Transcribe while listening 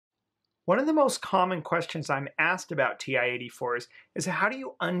One of the most common questions I'm asked about TI-84s is how do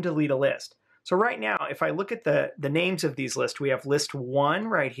you undelete a list? So right now, if I look at the names of these lists, we have list 1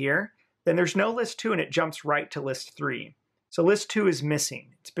 right here, then there's no list 2 and it jumps right to list 3. So list 2 is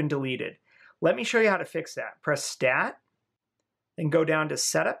missing, it's been deleted. Let me show you how to fix that. Press Stat, then go down to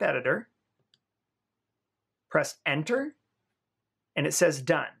Setup Editor, press Enter, and it says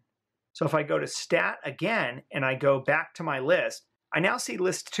Done. So if I go to Stat again and I go back to my list, I now see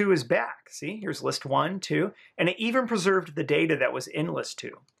list 2 is back. See, here's list 1, 2, and it even preserved the data that was in list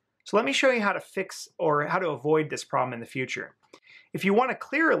 2. So let me show you how to fix or how to avoid this problem in the future. If you want to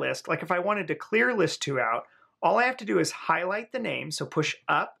clear a list, like if I wanted to clear list 2 out, all I have to do is highlight the name, so push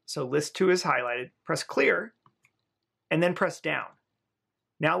up, so list 2 is highlighted, press clear, and then press down.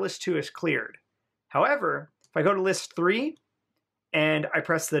 Now list 2 is cleared. However, if I go to list 3 and I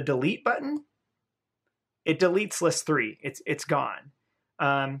press the delete button, it deletes list 3. It's gone.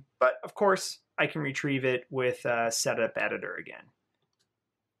 But of course, I can retrieve it with Setup Editor again.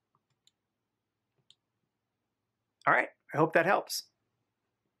 All right, I hope that helps.